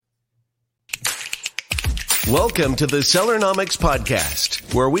Welcome to the Sellernomics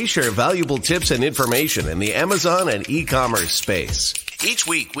Podcast, where we share valuable tips and information in the Amazon and e-commerce space. Each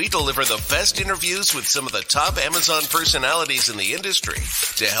week, we deliver the best interviews with some of the top Amazon personalities in the industry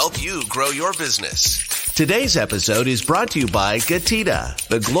to help you grow your business. Today's episode is brought to you by Gatita,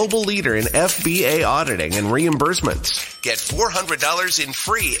 the global leader in FBA auditing and reimbursements. Get $400 in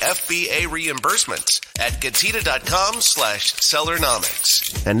free FBA reimbursements at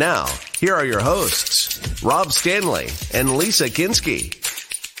gatita.com/Sellernomics. And now, here are your hosts, Rob Stanley and Lisa Kinski.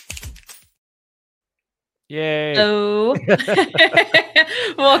 Yay. Hello.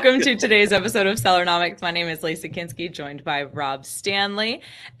 Welcome to today's episode of Sellernomics. My name is Lisa Kinski, joined by Rob Stanley.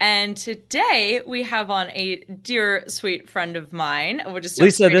 And today we have on a dear, sweet friend of mine. We'll just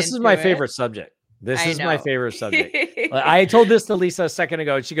Lisa, this is my favorite subject. This is my favorite subject. I told this to Lisa a second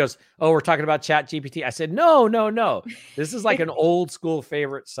ago, and she goes, "Oh, we're talking about Chat GPT." I said, no. This is like an old school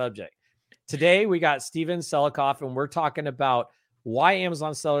favorite subject. Today, we got Steven Selikoff, and we're talking about why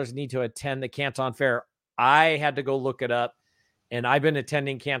Amazon sellers need to attend the Canton Fair. I had to go look it up, and I've been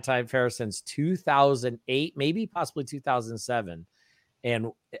attending Canton Fair since 2008, maybe possibly 2007. And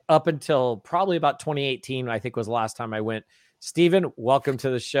up until probably about 2018, I think was the last time I went. Steven, welcome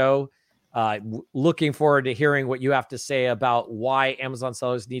to the show. Looking forward to hearing what you have to say about why Amazon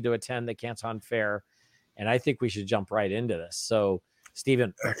sellers need to attend the Canton Fair. And I think we should jump right into this. So,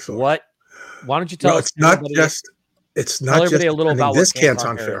 Steven, why don't you tell us? It's not just a little about this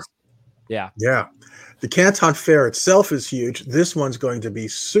Canton Fair. Yeah. The Canton Fair itself is huge. This one's going to be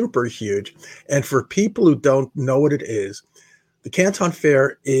super huge. And for people who don't know what it is, the Canton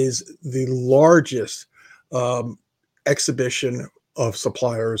Fair is the largest exhibition of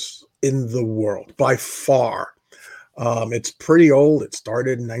suppliers in the world by far. It's pretty old. It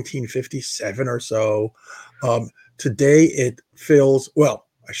started in 1957 or so. Today it fills, in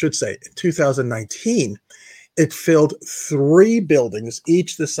 2019, it filled 3 buildings,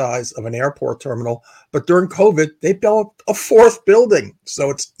 each the size of an airport terminal. But during COVID, they built a 4th building, so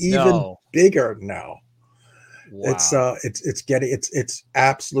it's even bigger now. Wow. It's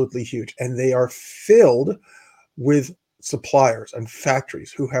absolutely huge, and they are filled with suppliers and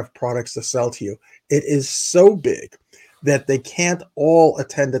factories who have products to sell to you. It is so big that they can't all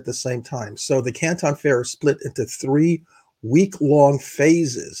attend at the same time. So the Canton Fair is split into 3 week-long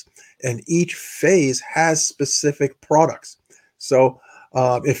phases, and each phase has specific products. So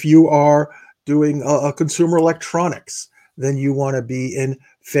if you are doing consumer electronics, then you want to be in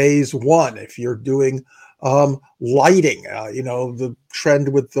phase 1. If you're doing lighting, the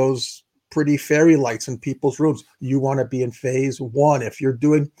trend with those pretty fairy lights in people's rooms, you want to be in phase 1. If you're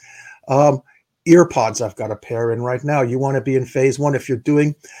doing ear pods, I've got a pair in right now, you want to be in phase 1. If you're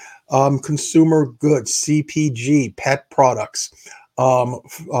doing consumer goods, CPG, pet products,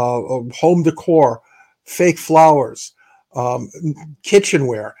 home decor, fake flowers,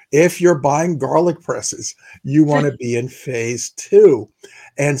 kitchenware. If you're buying garlic presses, you want to be in phase 2,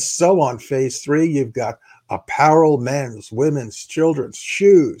 and so on. Phase 3, you've got apparel, men's, women's, children's,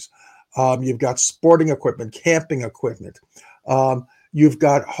 shoes. You've got sporting equipment, camping equipment. You've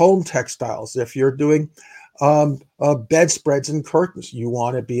got home textiles. If you're doing bedspreads and curtains, you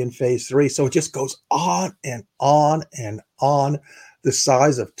want to be in phase 3. So it just goes on and on and on, the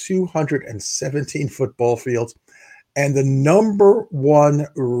size of 217 football fields. And the number one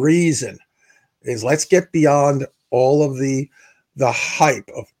reason is, let's get beyond all of the hype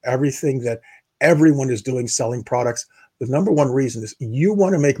of everything that everyone is doing selling products. The number one reason is you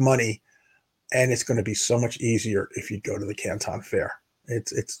want to make money, and it's going to be so much easier if you go to the Canton Fair.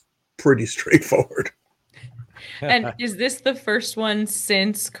 It's pretty straightforward. And is this the first one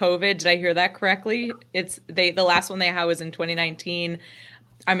since COVID? Did I hear that correctly? The last one they had was in 2019.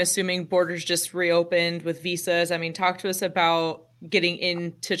 I'm assuming borders just reopened with visas. I mean, talk to us about getting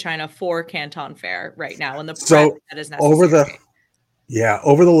into China for Canton Fair right now and the prep that is necessary.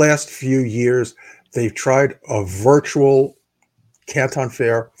 Over the last few years, they've tried a virtual Canton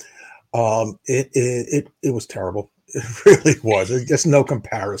Fair. It was terrible. It really was. There's just no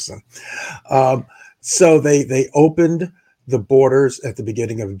comparison. So they opened the borders at the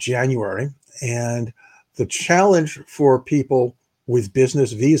beginning of January, and the challenge for people with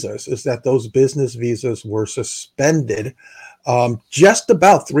business visas is that those business visas were suspended just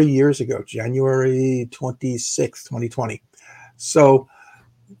about 3 years ago, January 26th, 2020. So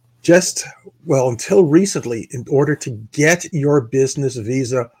until recently, in order to get your business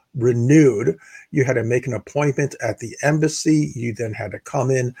visa renewed, you had to make an appointment at the embassy. You then had to come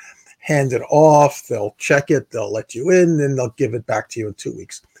in, hand it off. They'll check it. They'll let you in, and they'll give it back to you in 2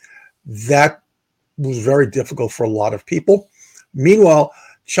 weeks. That was very difficult for a lot of people. Meanwhile,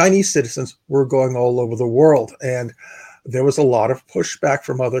 Chinese citizens were going all over the world, and there was a lot of pushback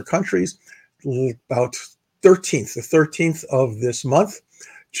from other countries. About the 13th of this month,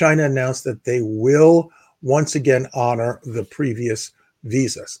 China announced that they will once again honor the previous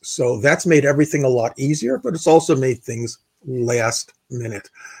visas. So that's made everything a lot easier, but it's also made things last minute.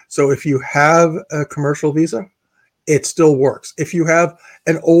 So if you have a commercial visa, it still works. If you have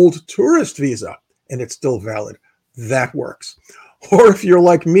an old tourist visa and it's still valid, that works. Or if you're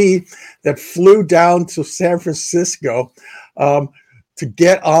like me that flew down to San Francisco to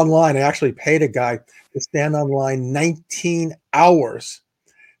get online, I actually paid a guy to stand online 19 hours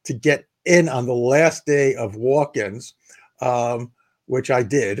to get in on the last day of walk-ins, which I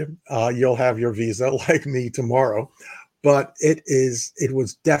did. You'll have your visa like me tomorrow. But it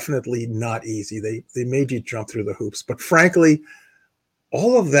was definitely not easy. They made you jump through the hoops. But frankly,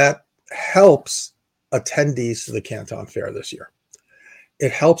 all of that helps attendees to the Canton Fair this year.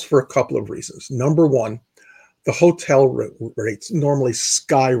 It helps for a couple of reasons. Number one, the hotel rates normally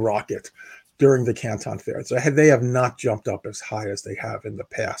skyrocket during the Canton Fair. So they have not jumped up as high as they have in the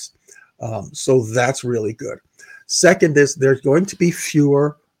past. So that's really good. Second is there's going to be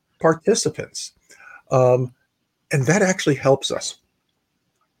fewer participants. And that actually helps us.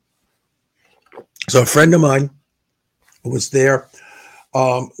 So a friend of mine was there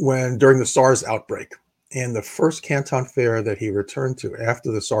during the SARS outbreak. And the first Canton Fair that he returned to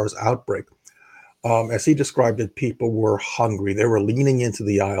after the SARS outbreak, as he described it, people were hungry. They were leaning into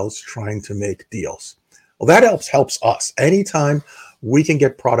the aisles trying to make deals. Well, that helps us. Anytime we can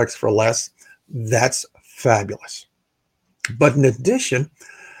get products for less, that's fabulous. But in addition,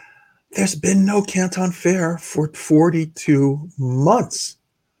 there's been no Canton Fair for 42 months.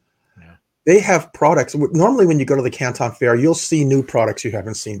 Yeah. They have products. Normally, when you go to the Canton Fair, you'll see new products you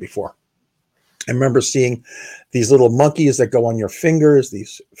haven't seen before. I remember seeing these little monkeys that go on your fingers,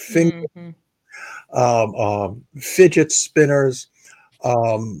 these fidget spinners,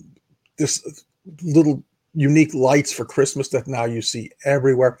 this little unique lights for Christmas that now you see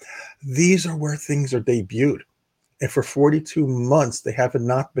everywhere. These are where things are debuted. And for 42 months, they have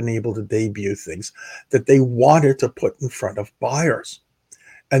not been able to debut things that they wanted to put in front of buyers.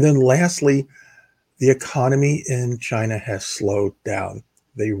 And then lastly, the economy in China has slowed down.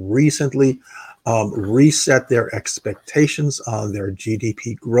 They recently reset their expectations on their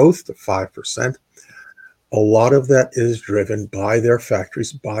GDP growth to 5%. A lot of that is driven by their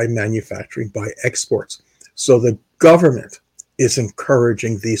factories, by manufacturing, by exports. So the government is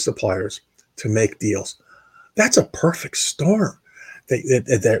encouraging these suppliers to make deals. That's a perfect storm.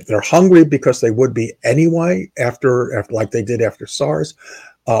 They're hungry because they would be anyway after like they did after SARS.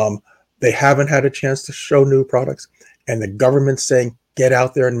 They haven't had a chance to show new products, and the government's saying, get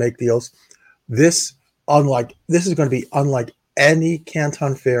out there and make deals. This is going to be unlike any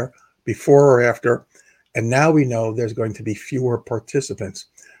Canton Fair before or after. And now we know there's going to be fewer participants.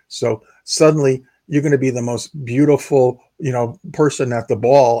 So suddenly you're going to be the most beautiful, person at the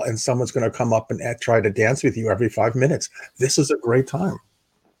ball, and someone's going to come up and try to dance with you every 5 minutes. This is a great time.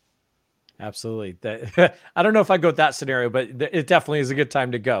 Absolutely. I don't know if I go with that scenario, but it definitely is a good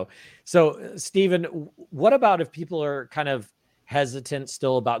time to go. So, Stephen, what about if people are kind of hesitant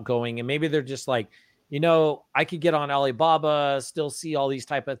still about going, and maybe they're just like, I could get on Alibaba, still see all these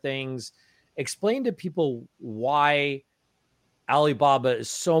type of things. Explain to people why Alibaba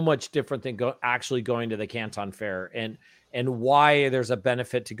is so much different than actually going to the Canton Fair, and why there's a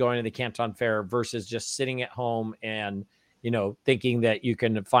benefit to going to the Canton Fair versus just sitting at home and, thinking that you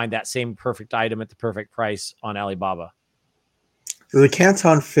can find that same perfect item at the perfect price on Alibaba. The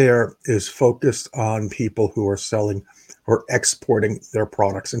Canton Fair is focused on people who are selling or exporting their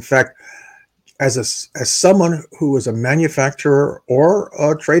products. In fact, as someone who is a manufacturer or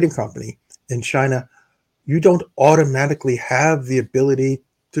a trading company in China, you don't automatically have the ability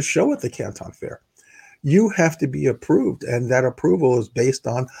to show at the Canton Fair. You have to be approved, and that approval is based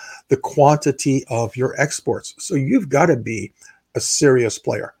on the quantity of your exports. So you've got to be a serious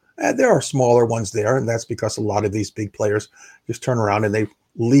player. And there are smaller ones there, and that's because a lot of these big players just turn around and they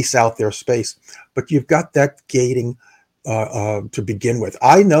lease out their space. But you've got that gating to begin with.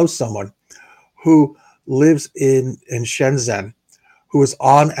 I know someone who lives in Shenzhen who is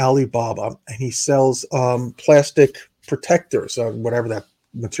on Alibaba, and he sells plastic protectors, whatever that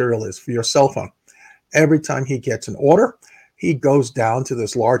material is, for your cell phone. Every time he gets an order, he goes down to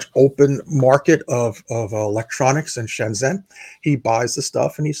this large open market of electronics in Shenzhen. He buys the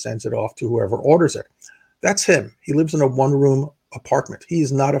stuff and he sends it off to whoever orders it. That's him. He lives in a one-room apartment.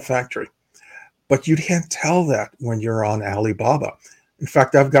 He's not a factory. But you can't tell that when you're on Alibaba. In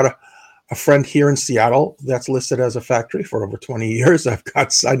fact, I've got a friend here in Seattle that's listed as a factory for over 20 years.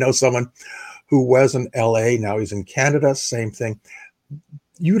 I know someone who was in LA, now he's in Canada, same thing.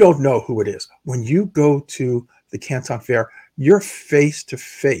 You don't know who it is. When you go to the Canton Fair, you're face to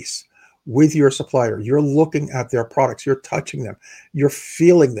face with your supplier. You're looking at their products. You're touching them. You're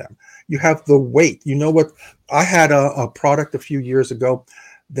feeling them. You have the weight. You know what? I had a product a few years ago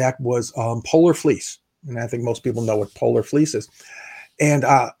that was polar fleece. And I think most people know what polar fleece is. And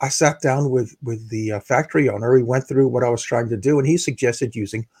I sat down with the factory owner. We went through what I was trying to do, and he suggested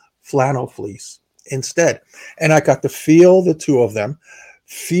using flannel fleece instead. And I got to feel the two of them,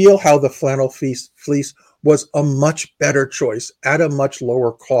 feel how the flannel fleece was a much better choice at a much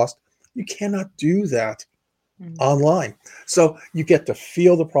lower cost. You cannot do that online. So you get to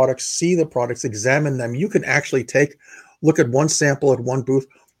feel the products, see the products, examine them. You can actually look at one sample at one booth,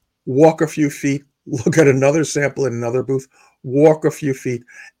 walk a few feet, look at another sample in another booth, walk a few feet,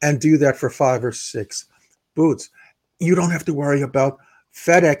 and do that for 5 or 6 booths. You don't have to worry about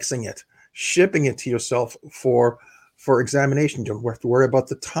FedExing it, shipping it to yourself for examination. You don't have to worry about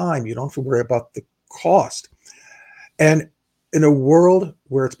the time. You don't have to worry about the cost. And in a world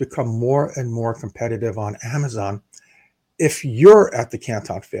where it's become more and more competitive on Amazon, if you're at the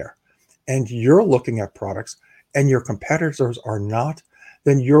Canton Fair and you're looking at products and your competitors are not,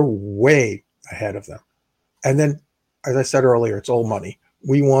 then you're way ahead of them. And then, as I said earlier, it's all money.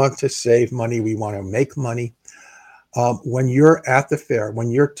 We want to save money. We want to make money. When you're at the fair, when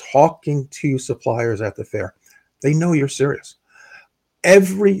you're talking to suppliers at the fair, they know you're serious.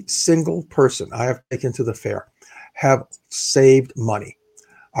 Every single person I have taken to the fair have saved money.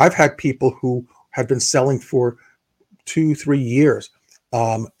 I've had people who have been selling for 2-3 years,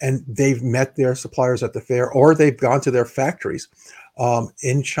 and they've met their suppliers at the fair, or they've gone to their factories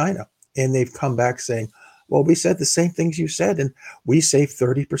in China, and they've come back saying, well, we said the same things you said, and we saved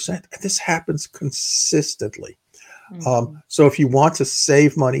 30%. And this happens consistently. So if you want to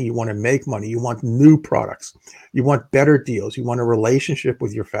save money, you want to make money, you want new products, you want better deals, you want a relationship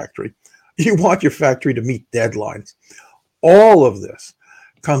with your factory, you want your factory to meet deadlines. All of this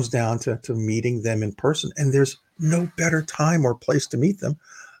comes down to meeting them in person. And there's no better time or place to meet them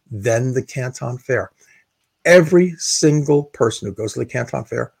than the Canton Fair. Every single person who goes to the Canton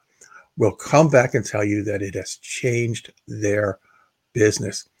Fair will come back and tell you that it has changed their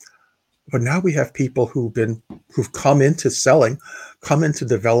business. But now we have people who've come into selling, come into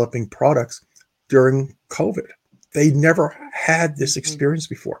developing products during COVID. They never had this experience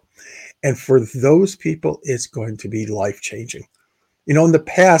before. And for those people, it's going to be life-changing. You know, in the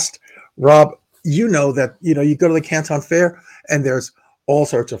past, Rob, you know that, you go to the Canton Fair and there's all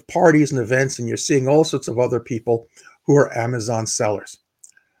sorts of parties and events, and you're seeing all sorts of other people who are Amazon sellers.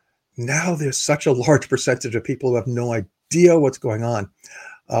 Now there's such a large percentage of people who have no idea what's going on.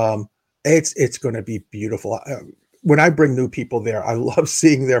 It's going to be beautiful. When I bring new people there, I love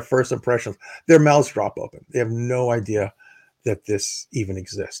seeing their first impressions. Their mouths drop open. They have no idea that this even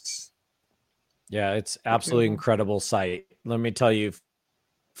exists. Yeah, it's absolutely incredible sight. Let me tell you,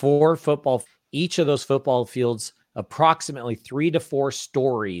 for football, each of those football fields, approximately 3 to 4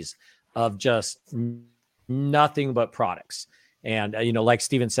 stories of just nothing but products. And, like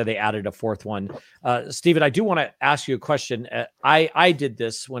Steven said, they added a 4th one. Steven, I do want to ask you a question. I did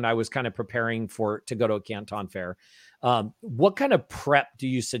this when I was kind of preparing to go to a Canton Fair. What kind of prep do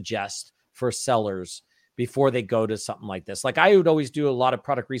you suggest for sellers before they go to something like this? Like, I would always do a lot of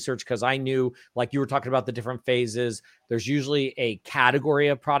product research because I knew, like you were talking about the different phases, there's usually a category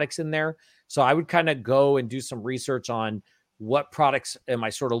of products in there. So I would kind of go and do some research on what products am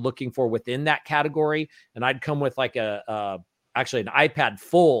I sort of looking for within that category. And I'd come with like actually an iPad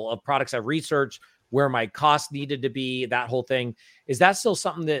full of products I researched, where my cost needed to be, that whole thing. Is that still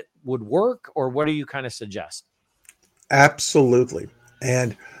something that would work, or what do you kind of suggest? Absolutely.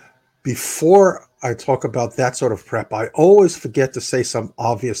 And before I talk about that sort of prep, I always forget to say some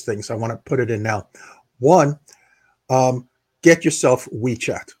obvious things. I want to put it in now. One, get yourself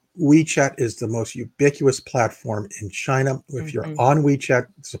WeChat. WeChat is the most ubiquitous platform in China. If you're on WeChat,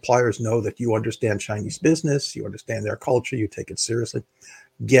 suppliers know that you understand Chinese business, you understand their culture, you take it seriously.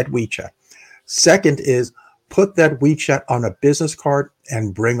 Get WeChat. Second is put that WeChat on a business card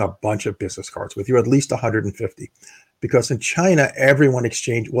and bring a bunch of business cards with you, at least 150. Because in China, everyone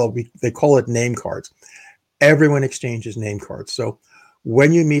they call it name cards. Everyone exchanges name cards. So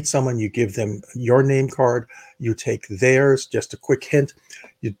when you meet someone, you give them your name card, you take theirs. Just a quick hint,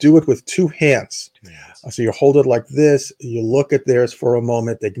 you do it with 2 hands. Yes. So you hold it like this, you look at theirs for a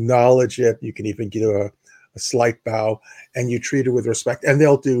moment, acknowledge it. You can even give a slight bow, and you treat it with respect, and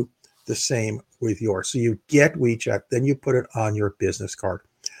they'll do the same with yours. So you get WeChat, then you put it on your business card.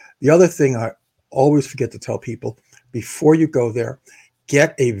 The other thing I always forget to tell people, before you go there,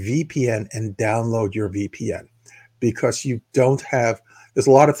 get a VPN and download your VPN, because you don't have, there's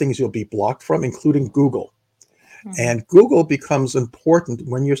a lot of things you'll be blocked from, including Google. And Google becomes important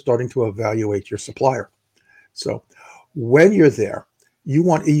when you're starting to evaluate your supplier. So when you're there, you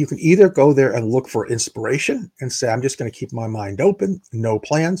can either go there and look for inspiration and say, I'm just going to keep my mind open, no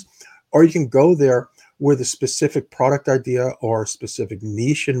plans, or you can go there with a specific product idea or a specific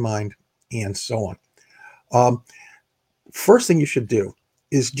niche in mind, and so on. First thing you should do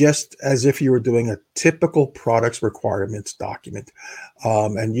is just as if you were doing a typical products requirements document.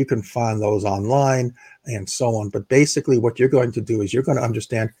 And you can find those online and so on. But basically what you're going to do is you're going to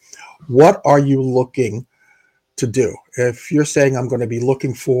understand, what are you looking to do? If you're saying, I'm going to be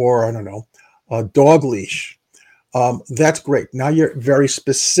looking for, I don't know, a dog leash, that's great. Now you're very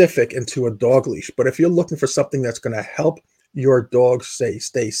specific into a dog leash. But if you're looking for something that's going to help your dog stay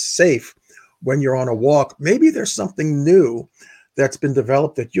safe when you're on a walk, maybe there's something new that's been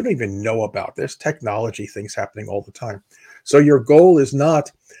developed that you don't even know about. There's technology things happening all the time. So your goal is not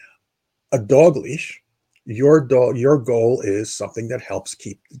a dog leash. Your goal is something that helps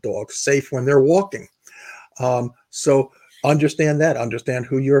keep the dog safe when they're walking. So understand that. Understand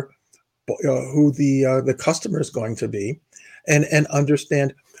who the customer is going to be, and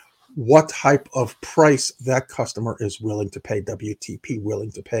understand what type of price that customer is willing to pay, WTP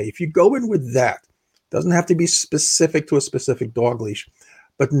willing to pay. If you go in with that, doesn't have to be specific to a specific dog leash,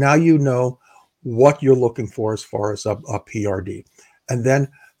 but now you know what you're looking for as far as a PRD. And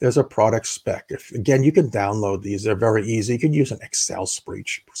then there's a product spec. Again, you can download these. They're very easy. You can use an Excel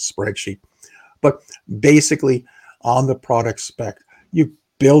spreadsheet. But basically, on the product spec, you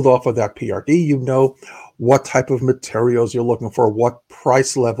build off of that PRD. You know what type of materials you're looking for, what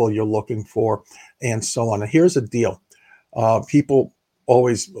price level you're looking for, and so on. And here's the deal. People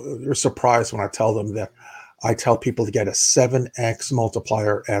always are surprised when I tell them that I tell people to get a 7x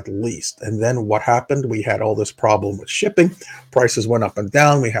multiplier at least. And then what happened? We had all this problem with shipping. Prices went up and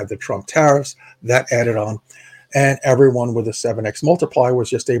down. We had the Trump tariffs that added on. And everyone with a 7x multiplier was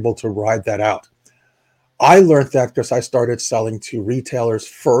just able to ride that out. I learned that because I started selling to retailers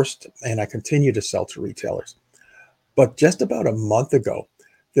first, and I continue to sell to retailers. But just about a month ago,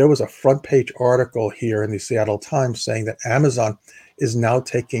 there was a front page article here in the Seattle Times saying that Amazon is now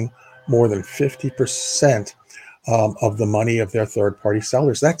taking more than 50% of the money of their third-party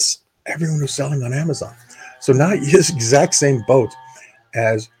sellers. That's everyone who's selling on Amazon. So now you're the exact same boat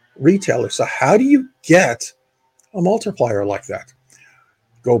as retailers. So how do you get a multiplier like that?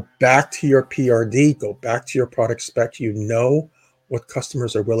 Go back to your PRD, go back to your product spec. You know what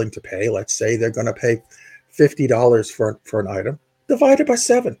customers are willing to pay. Let's say they're going to pay $50 for an item. Divide it by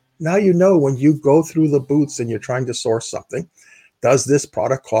 7. Now you know when you go through the booths and you're trying to source something, does this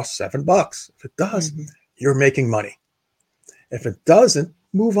product cost $7? If it does, you're making money. If it doesn't,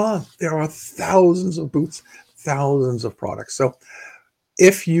 move on. There are thousands of booths, thousands of products. So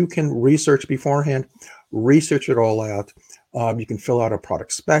if you can research beforehand, research it all out. You can fill out a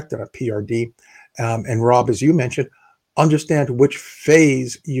product spec and a PRD. And Rob, as you mentioned, understand which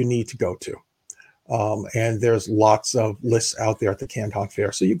phase you need to go to. And there's lots of lists out there at the Canton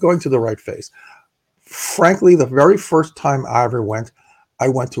Fair. So you're going to the right phase. Frankly, the very first time I ever went, I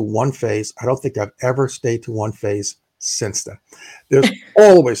went to one phase. I don't think I've ever stayed to one phase since then. There's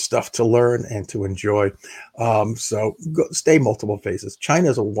always stuff to learn and to enjoy. So stay multiple phases. China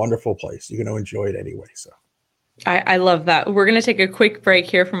is a wonderful place. You're going to enjoy it anyway. So I love that. We're going to take a quick break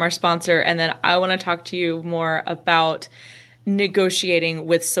here from our sponsor, and then I want to talk to you more about negotiating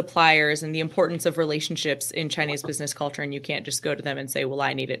with suppliers and the importance of relationships in Chinese business culture. And you can't just go to them and say, well,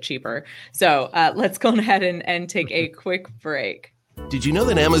 I need it cheaper. So let's go ahead and take a quick break. Did you know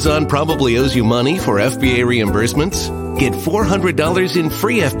that Amazon probably owes you money for FBA reimbursements? Get $400 in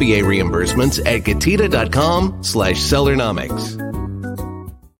free FBA reimbursements at Getita.com/Sellernomics.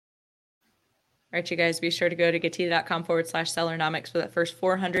 All right, you guys, be sure to go to Getita.com/Sellernomics for that first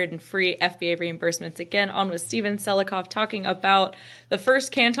 400 in free FBA reimbursements. Again, on with Steven Selikoff talking about the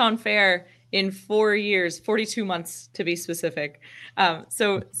first Canton Fair in 4 years, 42 months to be specific.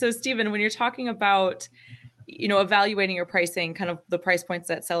 So Steven, when you're talking about, evaluating your pricing, kind of the price points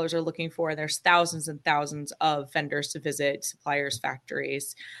that sellers are looking for, and there's thousands and thousands of vendors to visit, suppliers,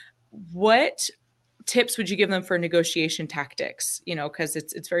 factories, what tips would you give them for negotiation tactics? Because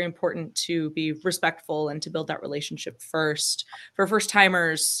it's very important to be respectful and to build that relationship first. For first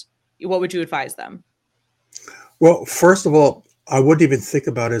timers, what would you advise them? Well, first of all, I wouldn't even think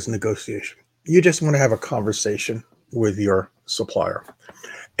about it as negotiation. You just want to have a conversation with your supplier.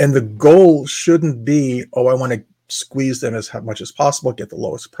 And the goal shouldn't be, I want to squeeze them as much as possible, get the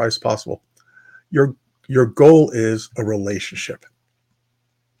lowest price possible. Your goal is a relationship.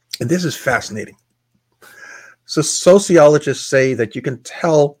 And this is fascinating. So sociologists say that you can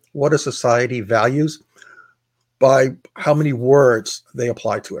tell what a society values by how many words they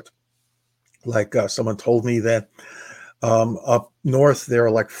apply to it. Like someone told me that up north, there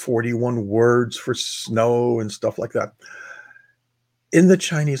are like 41 words for snow and stuff like that. In the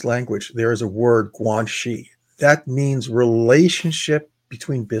Chinese language, there is a word, guanxi. That means relationship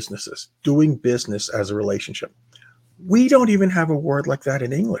between businesses, doing business as a relationship. We don't even have a word like that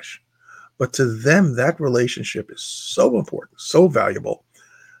in English. But to them, that relationship is so important, so valuable,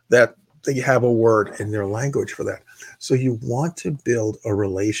 that they have a word in their language for that. So you want to build a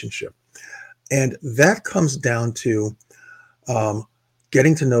relationship. And that comes down to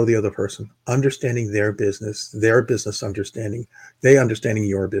getting to know the other person, understanding their business understanding, they understanding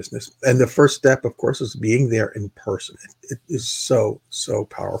your business. And the first step, of course, is being there in person. It is so, so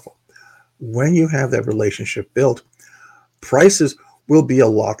powerful. When you have that relationship built, prices will be a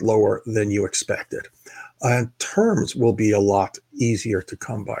lot lower than you expected. And terms will be a lot easier to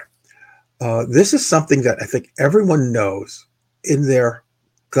come by. This is something that I think everyone knows in their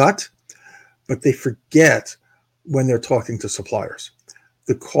gut, but they forget when they're talking to suppliers.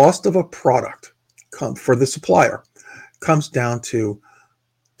 The cost of a product for the supplier comes down to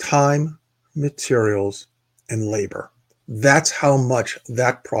time, materials, and labor. That's how much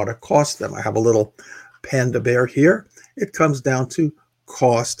that product costs them. I have a little panda bear here. It comes down to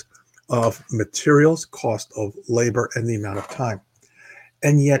cost of materials, cost of labor, and the amount of time.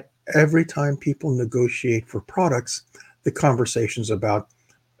 And yet, every time people negotiate for products, the conversation's about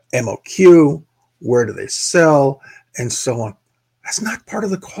MOQ, where do they sell, and so on. That's not part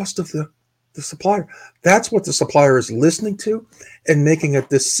of the cost of the supplier. That's what the supplier is listening to and making a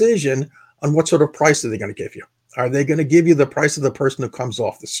decision on what sort of price are they going to give you. Are they going to give you the price of the person who comes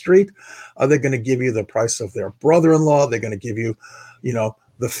off the street? Are they going to give you the price of their brother-in-law? They're going to give you,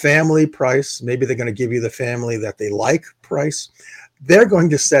 the family price. Maybe they're going to give you the family that they like price. They're going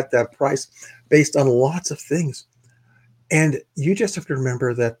to set that price based on lots of things. And you just have to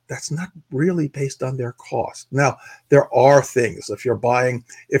remember that that's not really based on their cost. Now, there are things. If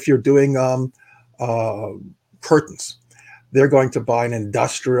you're doing curtains, they're going to buy an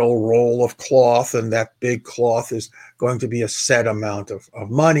industrial roll of cloth, and that big cloth is going to be a set amount of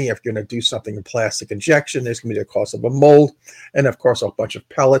money. If you're going to do something in plastic injection, there's going to be the cost of a mold, and of course, a bunch of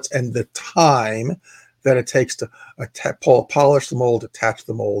pellets, and the time that it takes to polish the mold, attach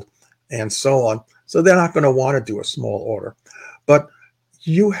the mold, and so on. So they're not going to want to do a small order. But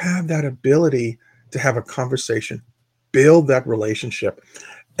you have that ability to have a conversation, build that relationship,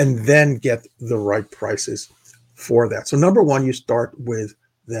 and then get the right prices for that. So number one, you start with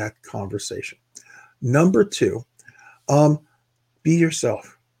that conversation. Number two, be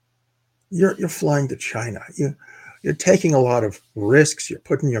yourself. You're flying to China. You're taking a lot of risks. You're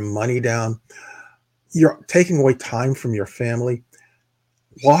putting your money down. You're taking away time from your family.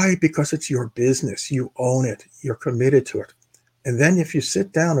 Why? Because it's your business. You own it. You're committed to it. And then if you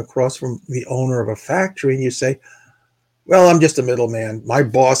sit down across from the owner of a factory and you say, well, I'm just a middleman. My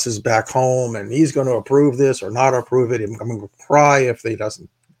boss is back home and he's going to approve this or not approve it. I'm going to cry if he doesn't.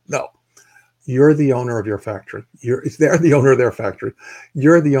 No, you're the owner of your factory. If they're the owner of their factory,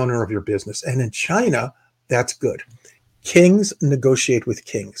 you're the owner of your business. And in China, that's good. Kings negotiate with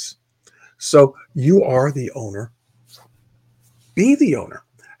kings. So you are the owner. Be the owner.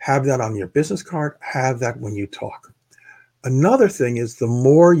 Have that on your business card. Have that when you talk. Another thing is the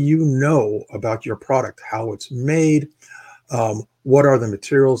more you know about your product, how it's made, what are the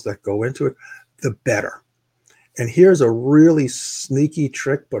materials that go into it, the better. And here's a really sneaky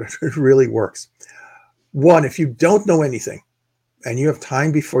trick, but it really works. One, if you don't know anything and you have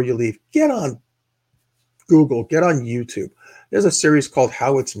time before you leave, get on Google, get on YouTube. There's a series called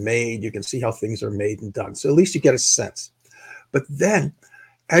How It's Made. You can see how things are made and done. So at least you get a sense. But then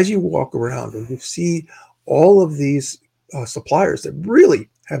as you walk around and you see all of these suppliers that really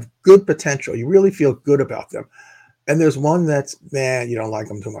have good potential, you really feel good about them. And there's one that's, you don't like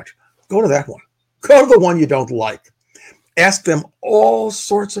them too much. Go to that one. Go to the one you don't like. Ask them all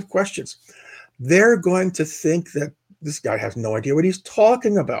sorts of questions. They're going to think that this guy has no idea what he's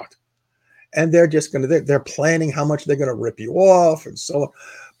talking about. And they're just they're planning how much they're going to rip you off and so on.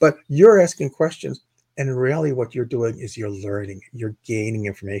 But you're asking questions. And really what you're doing is you're learning, you're gaining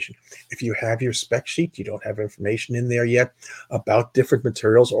information. If you have your spec sheet, you don't have information in there yet about different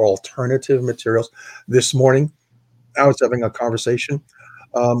materials or alternative materials. This morning, I was having a conversation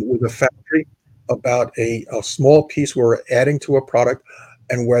with a factory about a small piece we're adding to a product.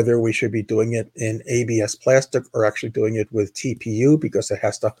 and whether we should be doing it in ABS plastic or actually doing it with TPU because it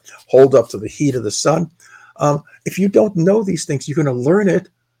has to hold up to the heat of the sun. If you don't know these things, you're going to learn it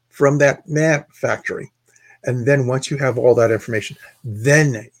from that factory. And then once you have all that information,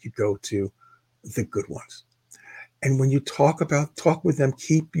 then you go to the good ones. And when you talk with them,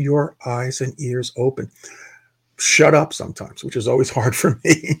 keep your eyes and ears open. Shut up sometimes, which is always hard for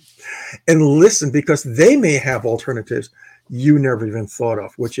me, and listen, because they may have alternatives you never even thought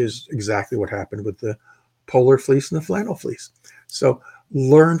of, which is exactly what happened with the polar fleece and the flannel fleece. So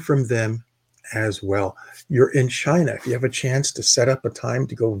learn from them as well. You're in China. If you have a chance to set up a time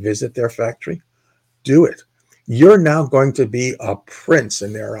to go visit their factory, do it. You're now going to be a prince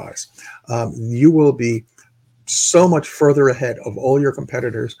in their eyes. You will be so much further ahead of all your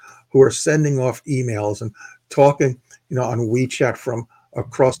competitors who are sending off emails and talking, on WeChat from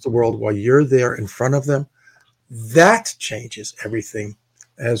across the world while you're there in front of them. That changes everything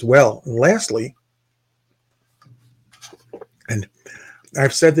as well. And lastly, and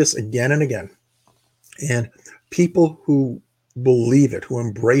I've said this again and again, and people who believe it, who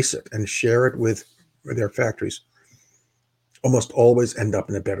embrace it and share it with their factories almost always end up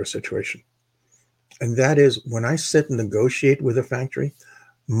in a better situation. And that is, when I sit and negotiate with a factory,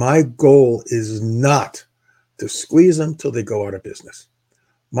 my goal is not to squeeze them till they go out of business.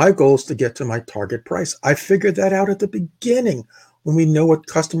 My goal is to get to my target price. I figured that out at the beginning. When we know what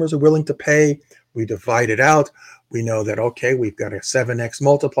customers are willing to pay, we divide it out. We know that, okay, we've got a 7x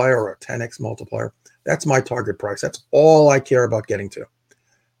multiplier or a 10x multiplier. That's my target price. That's all I care about getting to.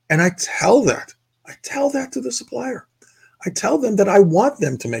 And I tell that to the supplier. I tell them that I want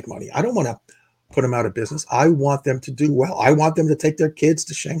them to make money. I don't want to put them out of business. I want them to do well. I want them to take their kids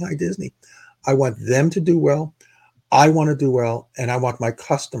to Shanghai Disney. I want them to do well. I want to do well, and I want my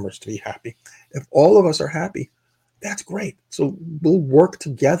customers to be happy. If all of us are happy, that's great. So we'll work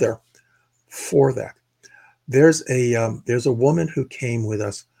together for that. There's a woman who came with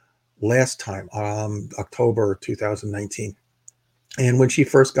us last time, October 2019. And when she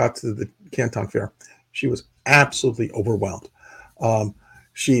first got to the Canton Fair, she was absolutely overwhelmed.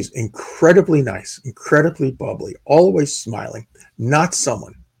 She's incredibly nice, incredibly bubbly, always smiling, not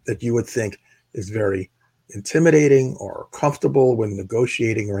someone that you would think is very intimidating or comfortable when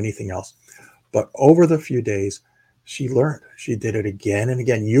negotiating or anything else. But over the few days, she learned. She did it again and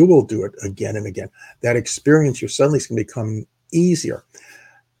again. You will do it again and again. That experience, you suddenly is going to become easier.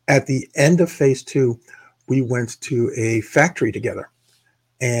 At the end of phase 2, we went to a factory together.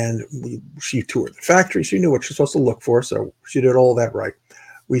 And she toured the factory. She knew what she's supposed to look for, so she did all that right.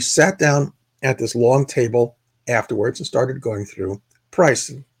 We sat down at this long table afterwards and started going through price.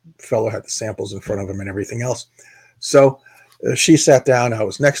 The fellow had the samples in front of him and everything else. So she sat down. I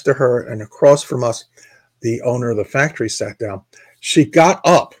was next to her, and across from us, the owner of the factory sat down. She got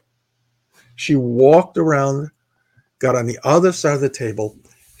up. She walked around, got on the other side of the table.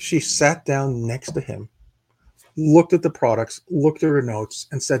 She sat down next to him, looked at the products, looked at her notes,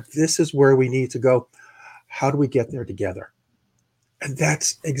 and said, "This is where we need to go. How do we get there together?" And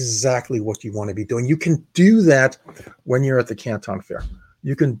that's exactly what you want to be doing. You can do that when you're at the Canton Fair.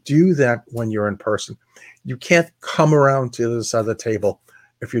 You can do that when you're in person. You can't come around to the other side of the table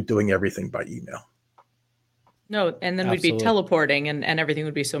if you're doing everything by email. No, and then Absolutely. We'd be teleporting and everything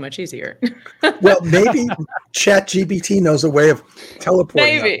would be so much easier. Well, maybe ChatGPT knows a way of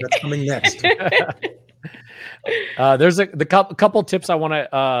teleporting. Maybe. That's coming next. There's a couple tips I want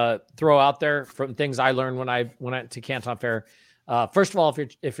to throw out there from things I learned when I went to Canton Fair. First of all,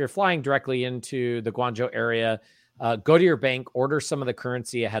 if you're flying directly into the Guangzhou area, go to your bank, order some of the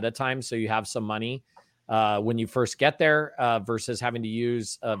currency ahead of time so you have some money when you first get there versus having to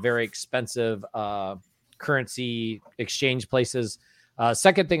use very expensive currency exchange places.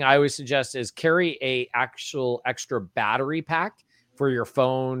 Second thing I always suggest is carry a actual extra battery pack for your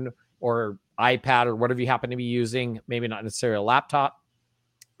phone or iPad or whatever you happen to be using, maybe not necessarily a laptop.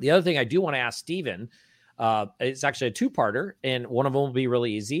 The other thing I do want to ask Stephen, it's actually a two-parter, and one of them will be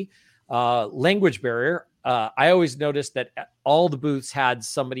really easy. Language barrier. I always noticed that all the booths had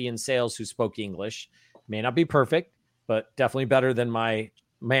somebody in sales who spoke English. May not be perfect, but definitely better than my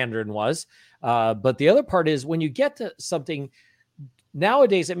Mandarin was. But the other part is when you get to something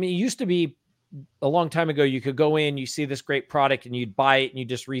nowadays, I mean, it used to be a long time ago, you could go in, you see this great product and you'd buy it and you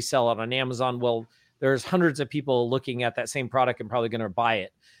just resell it on Amazon. Well, there's hundreds of people looking at that same product and probably going to buy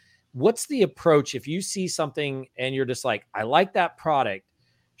it. What's the approach if you see something and you're just like, I like that product?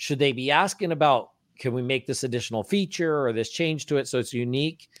 Should they be asking about, can we make this additional feature or this change to it so it's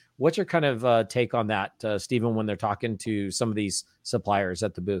unique? What's your kind of take on that, Stephen, when they're talking to some of these suppliers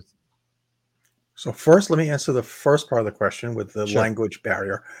at the booth? So first, let me answer the first part of the question with the Sure. language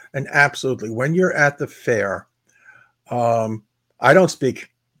barrier. And absolutely, when you're at the fair, I don't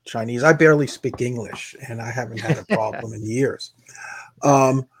speak Chinese. I barely speak English, and I haven't had a problem in years.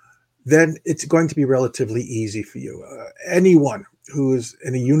 Then it's going to be relatively easy for you. Anyone who is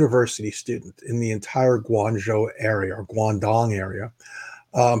a university student in the entire Guangzhou area or Guangdong area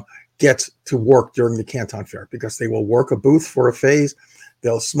gets to work during the Canton Fair because they will work a booth for a phase.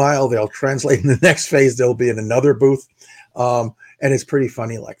 They'll smile, they'll translate in the next phase, they'll be in another booth. And it's pretty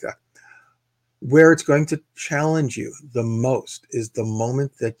funny like that. Where it's going to challenge you the most is the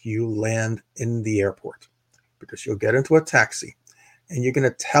moment that you land in the airport, because you'll get into a taxi and you're going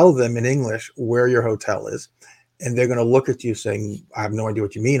to tell them in English where your hotel is. And they're going to look at you saying, I have no idea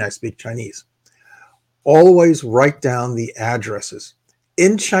what you mean. I speak Chinese. Always write down the addresses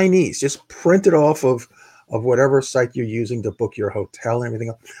in Chinese. Just print it off of whatever site you're using to book your hotel and everything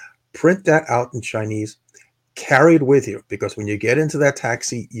else. Print that out in Chinese. Carry it with you, because when you get into that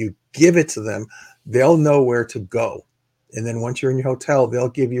taxi, you give it to them. They'll know where to go. And then once you're in your hotel, they'll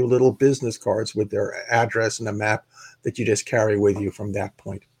give you little business cards with their address and a map that you just carry with you from that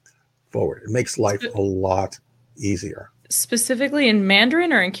point forward. It makes life a lot easier. Specifically in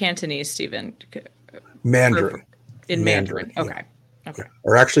Mandarin or in Cantonese, Stephen? Mandarin. In Mandarin. Yeah. Okay. Okay.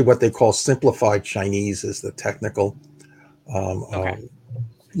 Or actually what they call simplified Chinese is the technical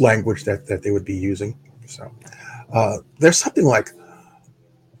language that they would be using. So there's something like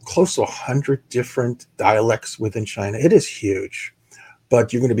close to 100 different dialects within China. It is huge,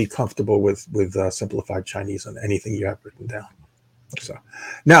 but you're going to be comfortable with simplified Chinese on anything you have written down. So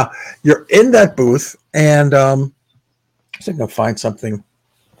now you're in that booth, and I'm going to find something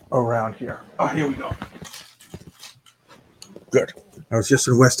around here. Oh, here we go. Good. I was just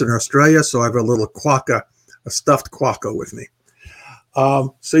in Western Australia, so I have a little quokka, a stuffed quokka with me.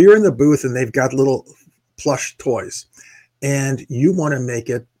 So you're in the booth, and they've got little plush toys, and you want to make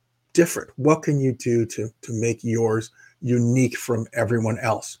it different. What can you do to make yours unique from everyone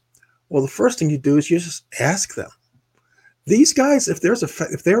else? Well, the first thing you do is you just ask them. These guys, if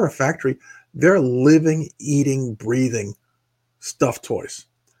they're a factory, they're living, eating, breathing stuffed toys.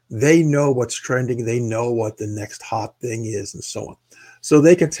 They know what's trending. They know what the next hot thing is, and so on. So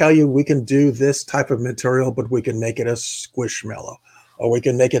they can tell you, we can do this type of material, but we can make it a squishmallow, or we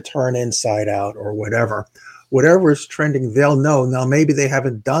can make it turn inside out, or whatever. Whatever is trending, they'll know. Now, maybe they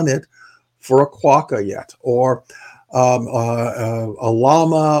haven't done it for a quokka yet, or a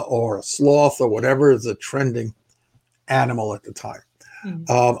llama, or a sloth, or whatever is a trending animal at the time.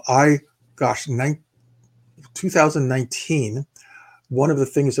 2019, one of the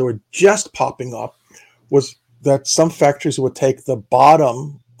things that were just popping up was that some factories would take the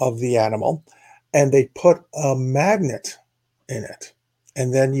bottom of the animal and they put a magnet in it.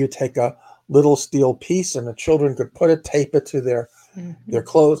 And then you take a little steel piece and the children could put it, tape it to their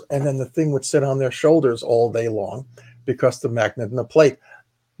clothes, and then the thing would sit on their shoulders all day long because the magnet and the plate.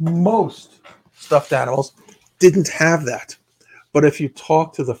 Most stuffed animals didn't have that. But if you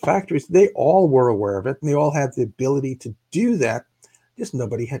talk to the factories, they all were aware of it, and they all had the ability to do that. Just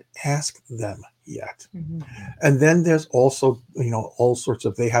nobody had asked them yet. And then there's also, all sorts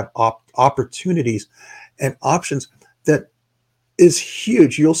of, they have opportunities and options that is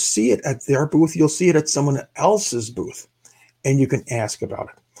huge. You'll see it at their booth. You'll see it at someone else's booth, and you can ask about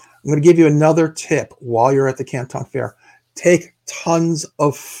it. I'm going to give you another tip while you're at the Canton Fair. Take tons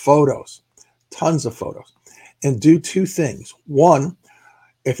of photos, and do two things. One,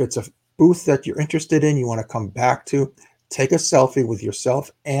 if it's a booth that you're interested in, you want to come back to, take a selfie with yourself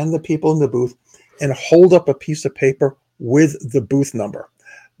and the people in the booth and hold up a piece of paper with the booth number.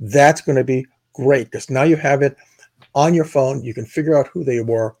 That's going to be great because now you have it on your phone. You can figure out who they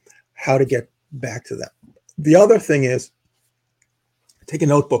were, how to get back to them. The other thing is take a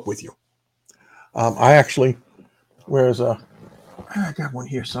notebook with you. I got one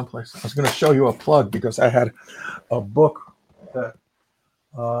here someplace. I was going to show you a plug because I had a book that,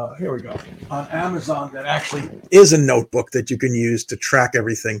 here we go, on Amazon that actually is a notebook that you can use to track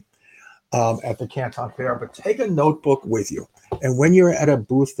everything at the Canton Fair. But take a notebook with you. And when you're at a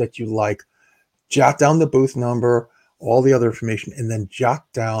booth that you like, jot down the booth number, all the other information, and then jot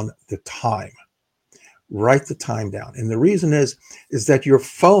down the time. Write the time down. And the reason is that your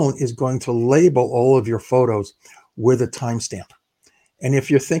phone is going to label all of your photos with a timestamp. And if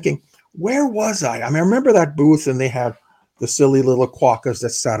you're thinking, where was I? I mean, I remember that booth and they had the silly little quokkas that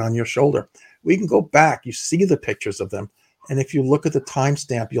sat on your shoulder. We can go back. You see the pictures of them. And if you look at the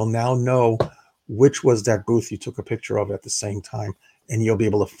timestamp, you'll now know which was that booth you took a picture of at the same time, and you'll be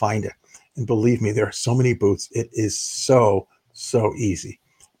able to find it. And believe me, there are so many booths. It is so easy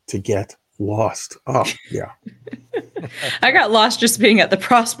to get lost. Oh, yeah. I got lost just being at the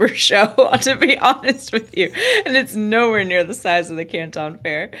Prosper show, to be honest with you. And it's nowhere near the size of the Canton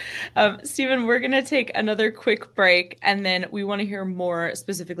Fair. Stephen, we're going to take another quick break, and then we want to hear more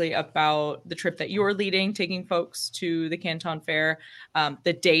specifically about the trip that you're leading, taking folks to the Canton Fair,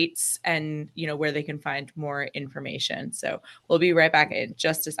 the dates, and where they can find more information. So we'll be right back in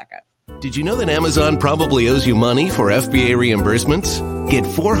just a second. Did you know that Amazon probably owes you money for FBA reimbursements? Get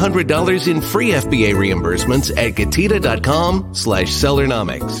 $400 in free FBA reimbursements at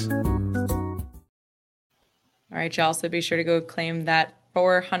Getita.com/Sellernomics. All right, y'all. So be sure to go claim that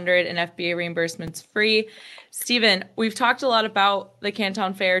 400 in FBA reimbursements free. Stephen, we've talked a lot about the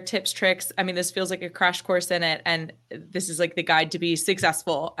Canton Fair, tips, tricks. I mean, this feels like a crash course in it. And this is like the guide to be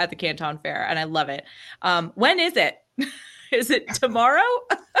successful at the Canton Fair. And I love it. When is it? Is it tomorrow?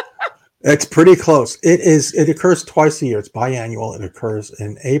 It's pretty close. It occurs twice a year. It's biannual. It occurs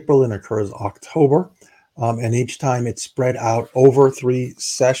in April and occurs October. And each time it's spread out over 3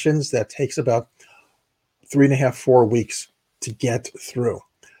 sessions. That takes about 3.5, 4 weeks to get through.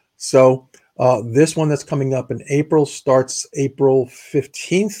 So this one that's coming up in April starts April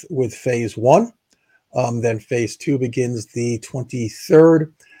 15th with phase 1. Then phase 2 begins the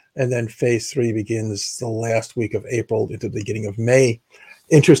 23rd. And then phase 3 begins the last week of April into the beginning of May.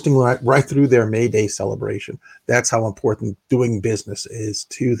 Interestingly, right through their May Day celebration. That's how important doing business is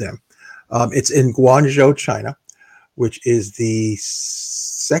to them. It's in Guangzhou, China, which is the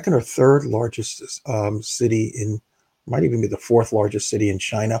 2nd or 3rd largest city might even be the 4th largest city in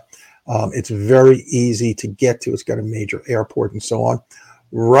China. It's very easy to get to. It's got a major airport and so on.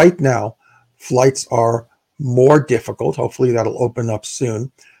 Right now, flights are more difficult. Hopefully that'll open up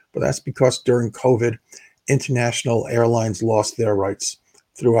soon. But that's because during COVID, international airlines lost their rights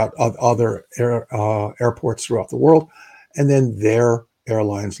throughout other airports throughout the world. And then their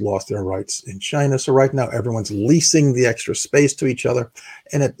airlines lost their rights in China. So right now, everyone's leasing the extra space to each other.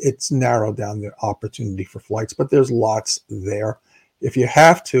 And it's narrowed down the opportunity for flights. But there's lots there. If you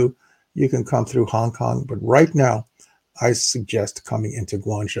have to, you can come through Hong Kong. But right now, I suggest coming into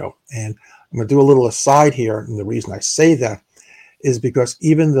Guangzhou. And I'm going to do a little aside here. And the reason I say that is because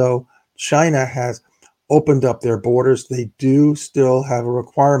even though China has opened up their borders, they do still have a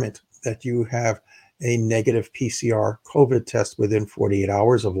requirement that you have a negative PCR COVID test within 48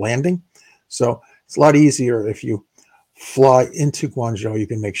 hours of landing. So it's a lot easier if you fly into Guangzhou. You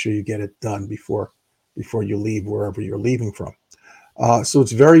can make sure you get it done before you leave wherever you're leaving from. So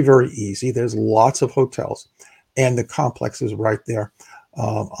it's very, very easy. There's lots of hotels, and the complex is right there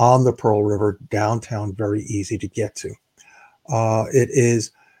on the Pearl River, downtown, very easy to get to. It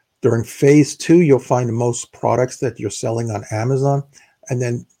is during phase 2, you'll find most products that you're selling on Amazon, and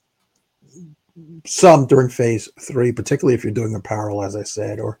then some during phase 3, particularly if you're doing apparel, as I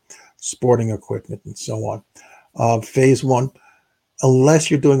said, or sporting equipment and so on. Phase 1, unless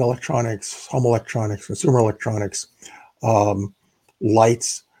you're doing electronics, home electronics, consumer electronics,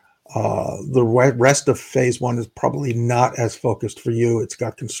 lights, the rest of phase 1 is probably not as focused for you. It's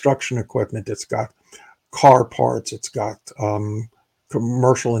got construction equipment, it's got car parts, it's got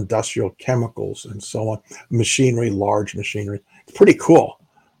commercial, industrial, chemicals, and so on. Machinery, large machinery. It's pretty cool,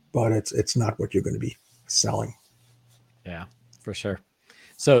 but it's not what you're going to be selling. Yeah, for sure.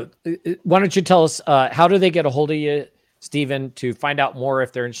 So why don't you tell us, how do they get a hold of you, Stephen, to find out more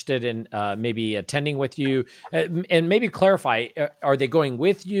if they're interested in maybe attending with you? And maybe clarify, are they going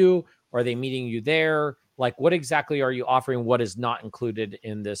with you? Or are they meeting you there? Like, what exactly are you offering? What is not included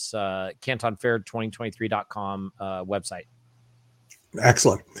in this CantonFair2023.com website?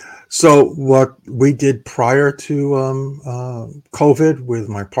 Excellent. So what we did prior to COVID with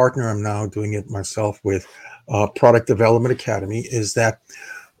my partner, I'm now doing it myself with Product Development Academy, is that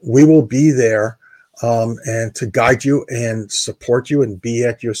we will be there and to guide you and support you and be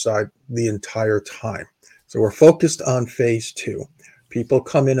at your side the entire time. So we're focused on phase 2. People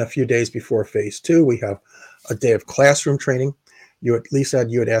come in a few days before phase 2. We have a day of classroom training. You had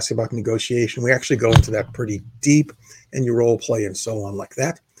asked about negotiation. We actually go into that pretty deep, and you role play and so on like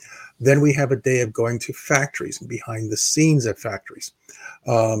that. Then we have a day of going to factories and behind the scenes at factories.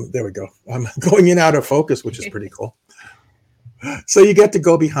 There we go. I'm going in out of focus, which is pretty cool. So you get to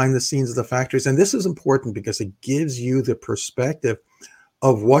go behind the scenes of the factories. And this is important because it gives you the perspective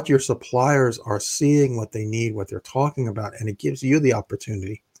of what your suppliers are seeing, what they need, what they're talking about. And it gives you the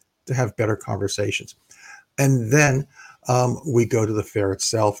opportunity to have better conversations. And then we go to the fair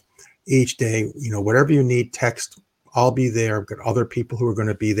itself each day. Whatever you need, text. I'll be there. I've got other people who are going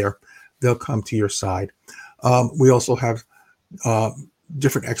to be there. They'll come to your side. We also have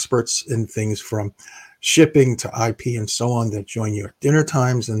different experts in things from shipping to IP and so on that join you at dinner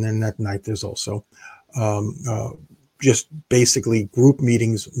times. And then that night, there's also just basically group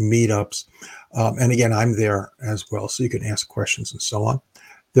meetings, meetups. And again, I'm there as well, so you can ask questions and so on.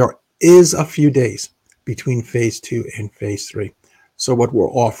 There is a few days between phase 2 and phase 3. So what we're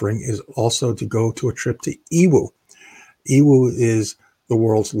offering is also to go to a trip to Iwu. Iwu is the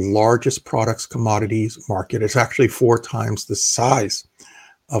world's largest products commodities market. It's actually 4 times the size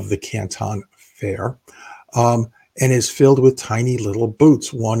of the Canton Fair, and is filled with tiny little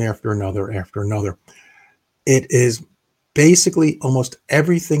booths, one after another after another. It is basically almost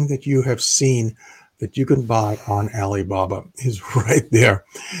everything that you have seen that you can buy on Alibaba is right there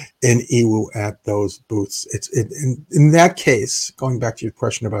in Iwu at those booths. In that case, going back to your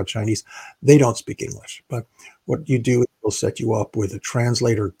question about Chinese, they don't speak English. But what you do is we'll set you up with a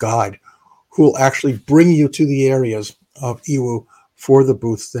translator guide who will actually bring you to the areas of Iwu for the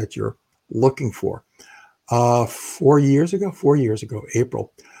booths that you're looking for. 4 years ago,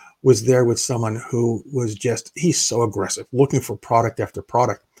 April was there with someone who was he's so aggressive, looking for product after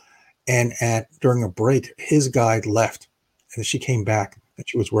product. And during a break, his guide left and she came back and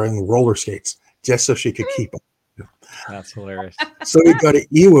she was wearing roller skates just so she could keep up. That's hilarious. So we go to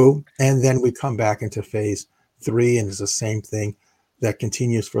Iwu and then we come back into phase 3 and it's the same thing that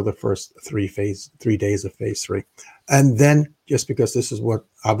continues for the first 3 days of phase 3. And then just because this is what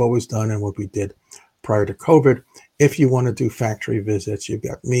I've always done and what we did prior to COVID, if you want to do factory visits, you've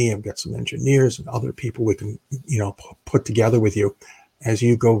got me, I've got some engineers and other people we can, put together with you as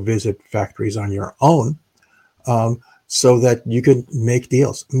you go visit factories on your own, so that you can make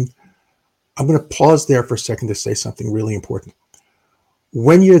deals. I'm going to pause there for a second to say something really important.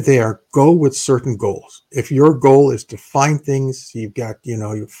 When you're there, go with certain goals. If your goal is to find things, you've got,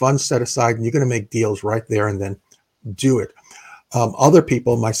 your funds set aside and you're going to make deals right there and then do it. Other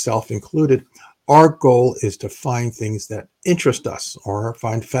people, myself included, our goal is to find things that interest us or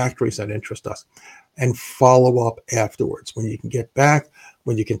find factories that interest us and follow up afterwards. When you can get back,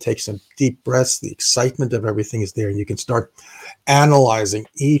 when you can take some deep breaths, the excitement of everything is there and you can start analyzing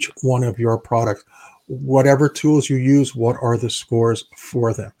each one of your products. Whatever tools you use, what are the scores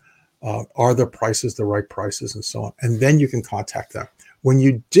for them? Are the prices the right prices and so on? And then you can contact them. When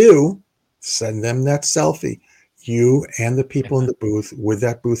you do, send them that selfie. You and the people in the booth with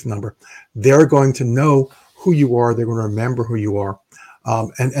that booth number, they're going to know who you are. They're going to remember who you are.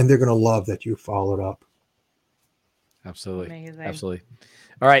 And they're going to love that you followed up. Absolutely. Amazing. Absolutely.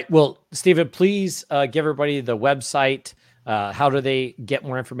 All right. Well, Stephen, please give everybody the website. How do they get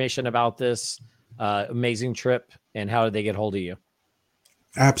more information about this amazing trip and how do they get hold of you?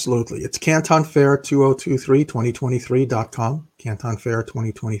 Absolutely. It's Canton Fair 2023.com,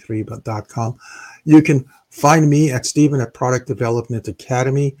 cantonfair2023.com. You can find me at Stephen at Product Development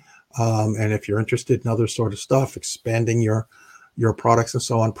Academy. And if you're interested in other sort of stuff, expanding your products and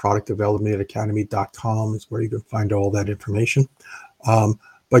so on, productdevelopmentacademy.com is where you can find all that information. But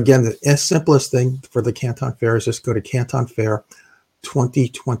again, the simplest thing for the Canton Fair is just go to Canton Fair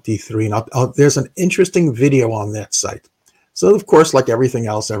 2023. And there's an interesting video on that site. So, of course, like everything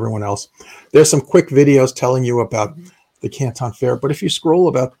else, everyone else, there's some quick videos telling you about the Canton Fair. But if you scroll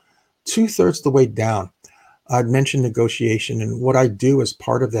about 2/3 the way down, I'd mentioned negotiation. And what I do as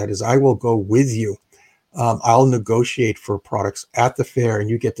part of that is I will go with you. I'll negotiate for products at the fair, and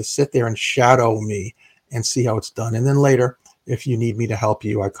you get to sit there and shadow me and see how it's done. And then later, if you need me to help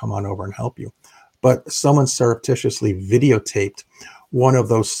you, I come on over and help you. But someone surreptitiously videotaped one of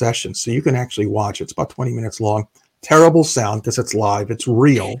those sessions. So you can actually watch. It's about 20 minutes long. Terrible sound because it's live. It's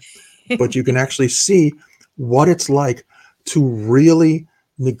real. But you can actually see what it's like to really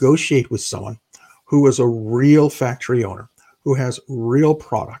negotiate with someone who is a real factory owner, who has real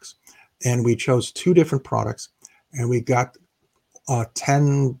products. And we chose 2 different products, and we got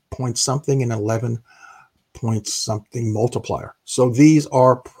 10 point something and 11 point something multiplier. So these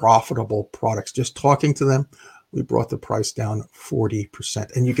are profitable products. Just talking to them, we brought the price down 40%.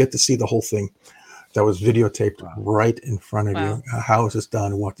 And you get to see the whole thing that was videotaped right in front of you. How is this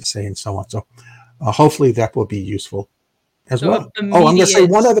done, what to say, and so on. So hopefully that will be useful as well. Oh, I'm going to say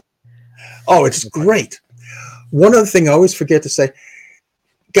one other. Oh, it's great. One other thing I always forget to say,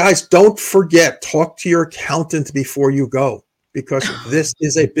 guys, don't forget, talk to your accountant before you go, because this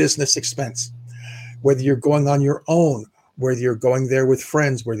is a business expense. Whether you're going on your own, whether you're going there with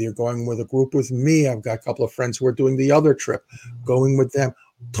friends, whether you're going with a group with me, I've got a couple of friends who are doing the other trip, going with them.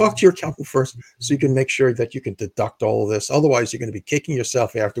 Talk to your accountant first so you can make sure that you can deduct all of this. Otherwise, you're going to be kicking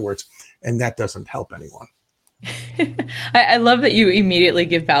yourself afterwards, and that doesn't help anyone. I love that you immediately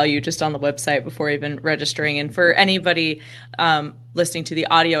give value just on the website before even registering. And for anybody listening to the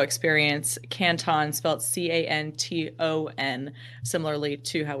audio experience, Canton, spelled Canton, similarly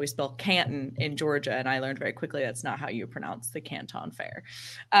to how we spell Canton in Georgia. And I learned very quickly that's not how you pronounce the Canton Fair.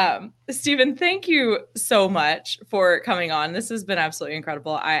 Stephen, thank you so much for coming on. This has been absolutely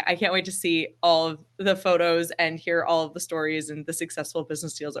incredible. I can't wait to see all of the photos and hear all of the stories and the successful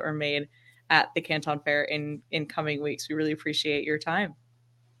business deals that were made at the Canton Fair in coming weeks. We really appreciate your time.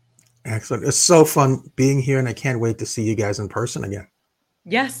 Excellent. It's so fun being here, and I can't wait to see you guys in person again.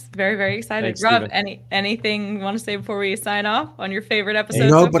 Yes, very, very excited. Thanks, Rob, Stephen. anything you want to say before we sign off on your favorite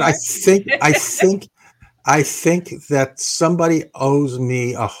episode? But I think that somebody owes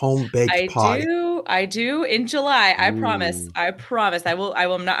me a home-baked pie. I do in July. I promise. I will.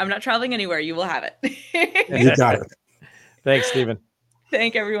 I'm not traveling anywhere. You will have it. You got it. Thanks, Stephen.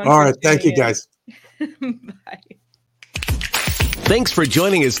 Thank everyone. All right. Thank you, guys. Bye. Thanks for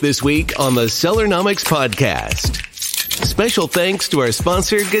joining us this week on the Sellernomics Podcast. Special thanks to our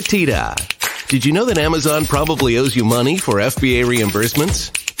sponsor, Gatita. Did you know that Amazon probably owes you money for FBA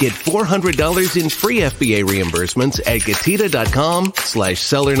reimbursements? Get $400 in free FBA reimbursements at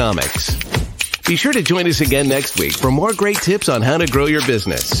Gatita.com/Sellernomics. Be sure to join us again next week for more great tips on how to grow your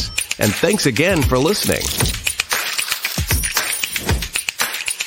business. And thanks again for listening.